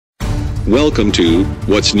Welcome to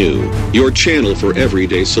What's New, your channel for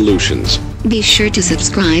everyday solutions. Be sure to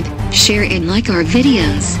subscribe, share and like our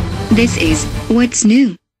videos. This is What's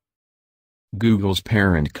New. Google's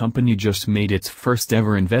parent company just made its first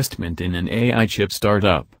ever investment in an AI chip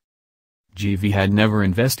startup. GV had never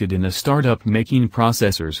invested in a startup making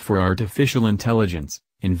processors for artificial intelligence,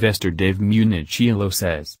 investor Dave Munichiello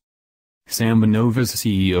says. SambaNova's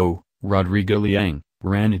CEO, Rodrigo Liang,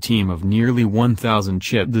 ran a team of nearly 1,000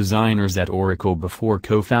 chip designers at Oracle before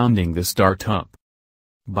co-founding the startup.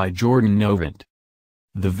 By Jordan Novet.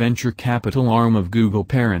 The venture capital arm of Google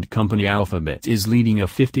parent company Alphabet is leading a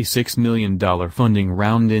 $56 million funding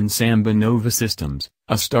round in SambaNova Systems,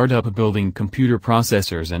 a startup building computer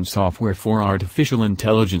processors and software for artificial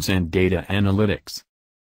intelligence and data analytics.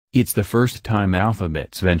 It's the first time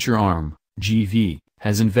Alphabet's venture arm, GV,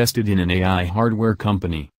 has invested in an AI hardware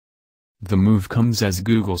company. The move comes as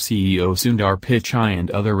Google CEO Sundar Pichai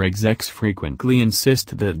and other execs frequently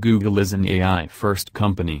insist that Google is an AI-first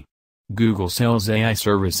company. Google sells AI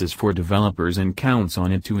services for developers and counts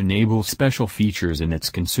on it to enable special features in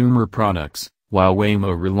its consumer products, while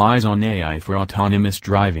Waymo relies on AI for autonomous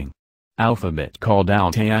driving. Alphabet called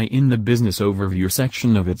out AI in the business overview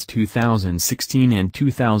section of its 2016 and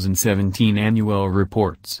 2017 annual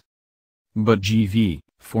reports. But GV,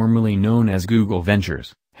 formerly known as Google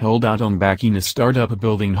Ventures, held out on backing a startup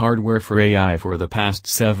building hardware for AI for the past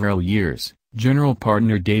several years, general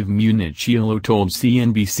partner Dave Munichiello told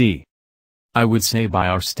CNBC. I would say by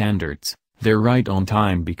our standards, they're right on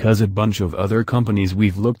time because a bunch of other companies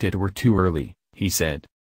we've looked at were too early, he said.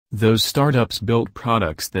 Those startups built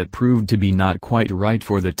products that proved to be not quite right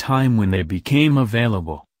for the time when they became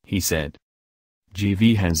available, he said.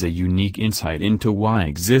 GV has a unique insight into why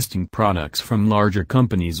existing products from larger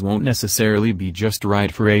companies won't necessarily be just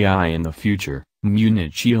right for AI in the future,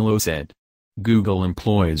 Munichiello said. Google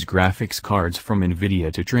employs graphics cards from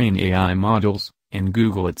NVIDIA to train AI models, and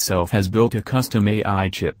Google itself has built a custom AI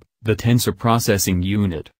chip, the Tensor Processing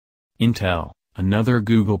Unit. Intel, another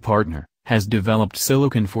Google partner, has developed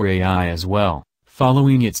silicon for AI as well,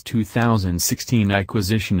 following its 2016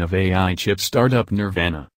 acquisition of AI chip startup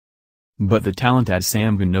Nirvana. But the talent at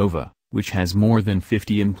SambaNova, which has more than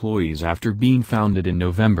 50 employees after being founded in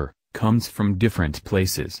November, comes from different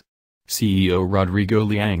places. CEO Rodrigo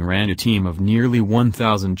Liang ran a team of nearly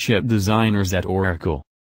 1,000 chip designers at Oracle.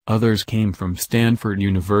 Others came from Stanford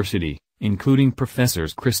University, including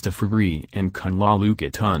professors Christopher Ree and Kunal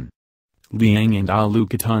Lukitan. Liang and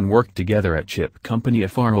Lukitan worked together at chip company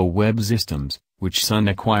Afaro Web Systems, which Sun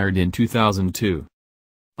acquired in 2002.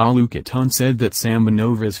 Lukitan said that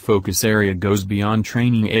SambaNova's focus area goes beyond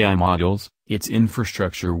training AI models. Its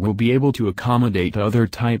infrastructure will be able to accommodate other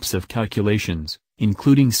types of calculations,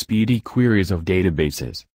 including speedy queries of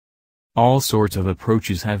databases. All sorts of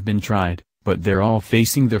approaches have been tried, but they're all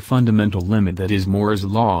facing their fundamental limit, that is Moore's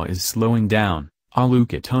law is slowing down,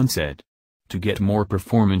 Lukitan said. To get more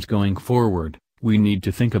performance going forward, we need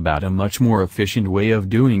to think about a much more efficient way of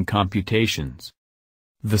doing computations.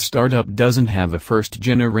 The startup doesn't have a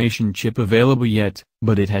first-generation chip available yet,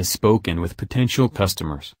 but it has spoken with potential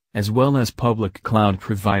customers, as well as public cloud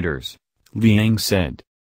providers, Liang said.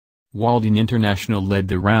 Walden International led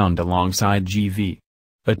the round alongside GV.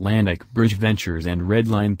 Atlantic Bridge Ventures and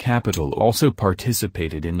Redline Capital also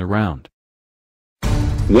participated in the round.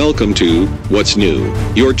 Welcome to What's New,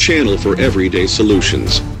 your channel for everyday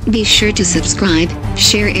solutions. Be sure to subscribe,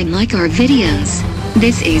 share and like our videos.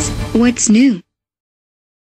 This is What's New.